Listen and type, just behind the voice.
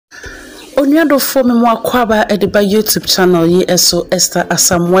Onyado for me mwa kwaba ediba YouTube channel ye eso Esther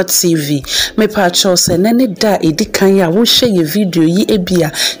Asamoah TV. Me pa chose nene da edikan ya wo share ye video ye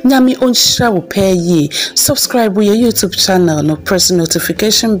ebia nyame onhira wo pe ye. Subscribe ye YouTube channel no press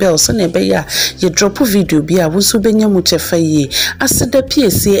notification bell so na be ya ye drop video bia wo so benya mu chefa ye. Aseda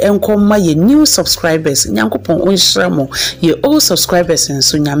PSA enkomma ye new subscribers nyankopon onhira mo ye old subscribers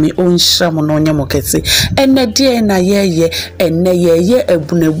nso nyame onhira mo no nyamo kete. Enne de na ye enne ye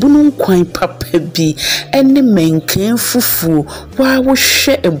Abunabunu Nkwan papa bi ene menken fufu wa wo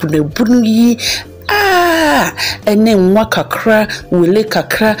hwe Abunabunu yi ene nwa kakra Wele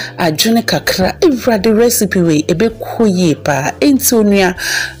kakra adwene kakra every recipe we ebe koye pa enti onua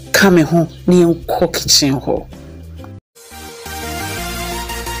kame ho ne enko kitchen ho.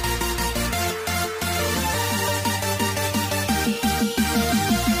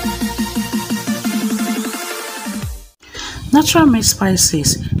 Natural made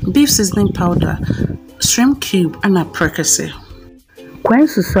spices, beef seasoning powder, shrimp cube, and a Prekese.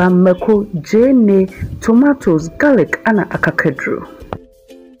 Kwansusuaa meko, jene, tomatoes, garlic, and a akakadro.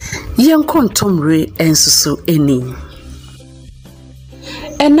 Yen Kontomire ensusu eni.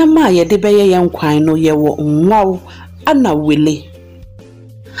 Enama ye debeye yen kwan no ye wo nwaw ana Wele.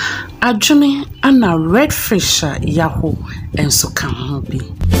 Adwene ana red fish yaho enso kan ho bi.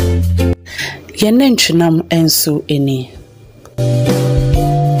 Yen ntwenam enso eni.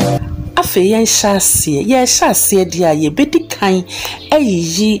 Afe yen shase dia ye bedi kan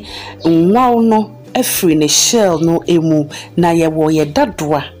eyiyi nwaw no afri ne shell no emu na ye wo ye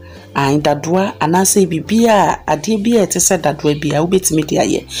dadoa dadoa anase bibia ade bia etese dadoa bia obetimi dia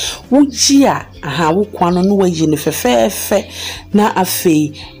ye woji wo kwano no wayi ne fefefe na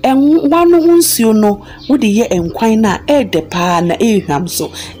afe enwa no hunsuo no wodi ye enkwan na edepa na ehwam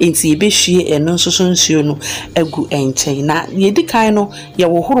so enti ebehwie eno nsoso nsuo no agu enchen na ye dikan no ye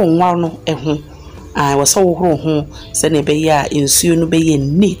wo horo nwa no eho wasa wo horo ho se ne be ya nsuo no be ye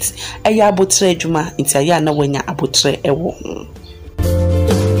neat eya abotre adwuma enti aya na wanya abotre ewo ho.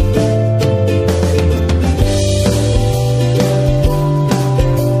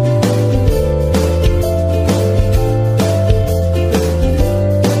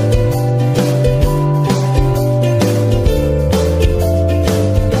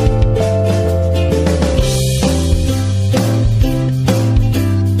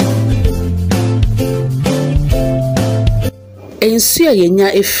 Ensu a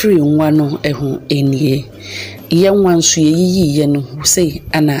yenya efiri nwa no eho enie ye nwa nsu yeyi ye no sei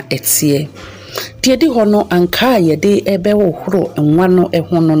ana etie de ho no anka ye de ebe wo horo nwa no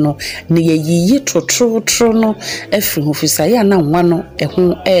eho no ne yeyi trotro no efiri ho fisa ya na nwa no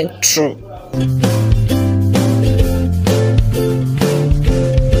eho etro.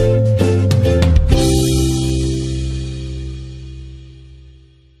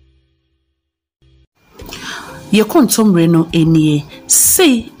 Ye Kontomire no enie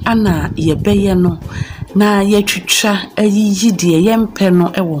sei ana ye beye no na ye twitwa ayiyi de yempe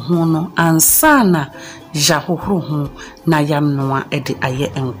no ewo ho no ansa na ja hohoro ho na yamnoa ede aye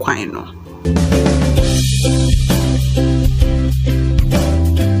enkwan no.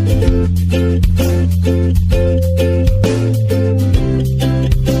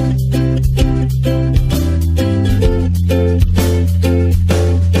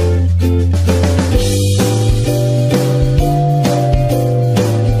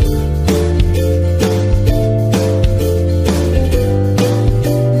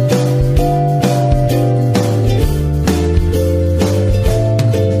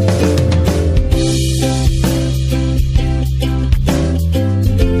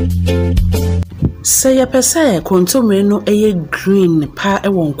 Say ya pese Kontomire no eye green pa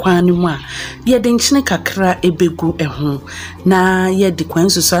ewo nkwan ni mu a ye de nchine kakra ebegu eho na ye de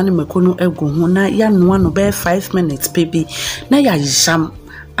Kwansusuaa ne meko no egu ho na ya noa no be 5 minutes baby na ya jam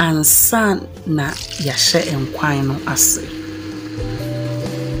ansa na ya hye enkwan no ase.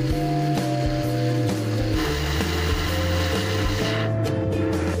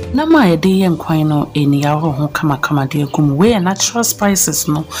 Na ma ye de yenkwan no eni ya ho kama de agum we natural spices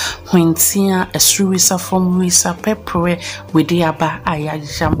no hwentia esruwisa from wisa pepper we de aba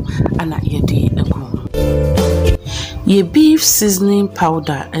ayajam ana ye de agum ye beef seasoning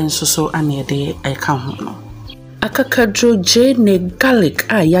powder enso so ana ye de eka ho no akakadro jene garlic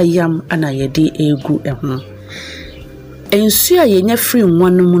ayayam ana ye de egu eho ensu a yenya free nwa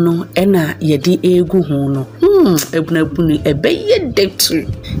no mu no ena ye de egu ho no Abunabunu ebeye detu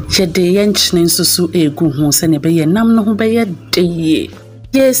yede yenchine nsusu egu ho se ne beye nam no ho beye de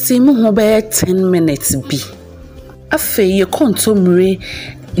ye simu ho beye 10 minutes bi afe ye Kontomire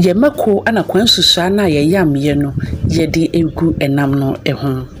ye meko ana Kwansusuaa na ye yam ye no ye de egu enam no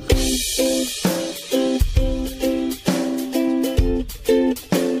eho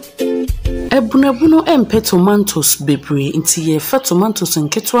Abunabunu empe tomatoes bebre nti ye fa tomatoes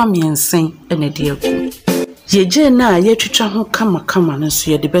nketewa miensen ene de agu. Yeje na yetwitwa ho kama no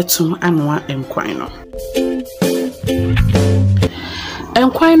so ye de betum anoa enkwan no.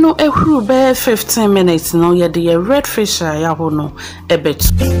 Enkwan no ehuru be 15 minutes no ye de red fish ya ho no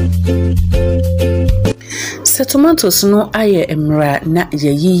ebetu. Se tomatoes no aye emra na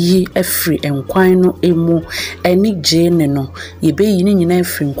ye yiyi afri enkwan no emu eni gene no ye be yi ni nyina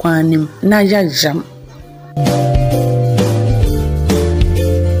afri enkwan nim na ya jam.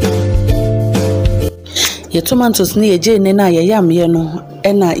 Ye tomatoes ni ye gene na ye yam ye no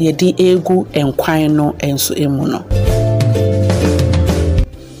ena ye di egu enkwan no enso emu no.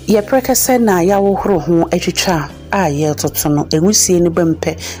 Ye prekese na ya wohoro ho atwitwa ye toto no enwusie ni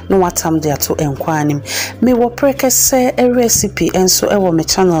bempe no watam de ato enkwanim me wo prekese recipe enso ewo me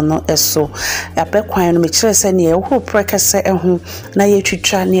channel no eso abekwan no me kire se ne ye wo prekese ho na ye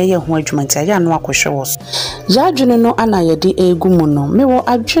twitwa na ye ho adwumanti aya no akohwe wo ya adwene no ana ye de egu mu no me wo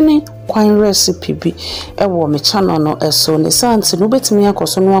adwene kwan recipe bi ewo me channel no eso ne santi no betimi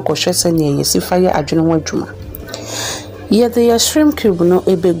akoso no akohwe se ne ye sifa ye adwene ho adwuma. Ye the shrimp cube no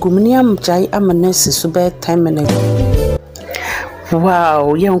ebe gumniam jai amanesi so be 10 minutes.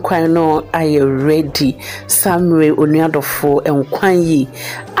 Wow, yenkwan no are ready. Samre onuadofo enkwan yi.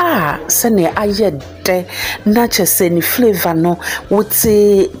 Sene aye de na chese ni flavor no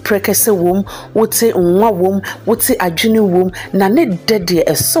wote prekese wom, wote nwa wom, wote adwene wom na ne de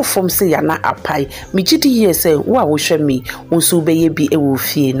esofom se ya na apai. Mi gidi ye se wa wo hwe mi, wonso be ye bi ewo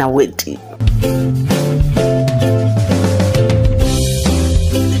fie na wedi.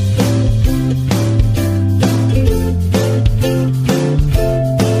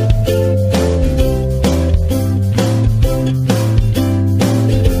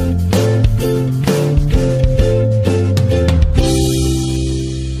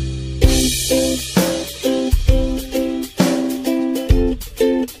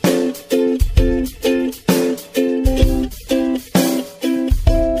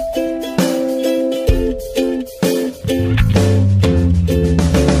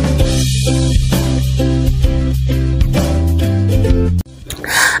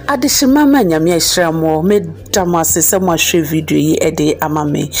 Adishimama nyame ahiramo me damase se mo ahwe video yi ede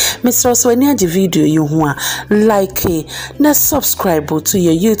amame me so ani age video yi ho a like na subscribe to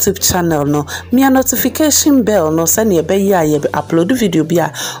your YouTube channel no me notification bell no se ne be ya ye upload video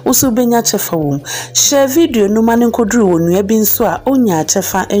bia usu benya chefa wom share video no mane nkoduru wonu abi nso a onya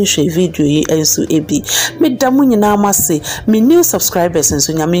chefa enhwe video yi enso ebi me damu nyina amase me new subscribers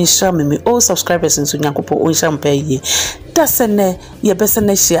enso nyame nhira me old subscribers enso nyakopo onhira mpa yi dasene ye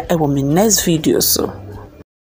besene share ewo me next video so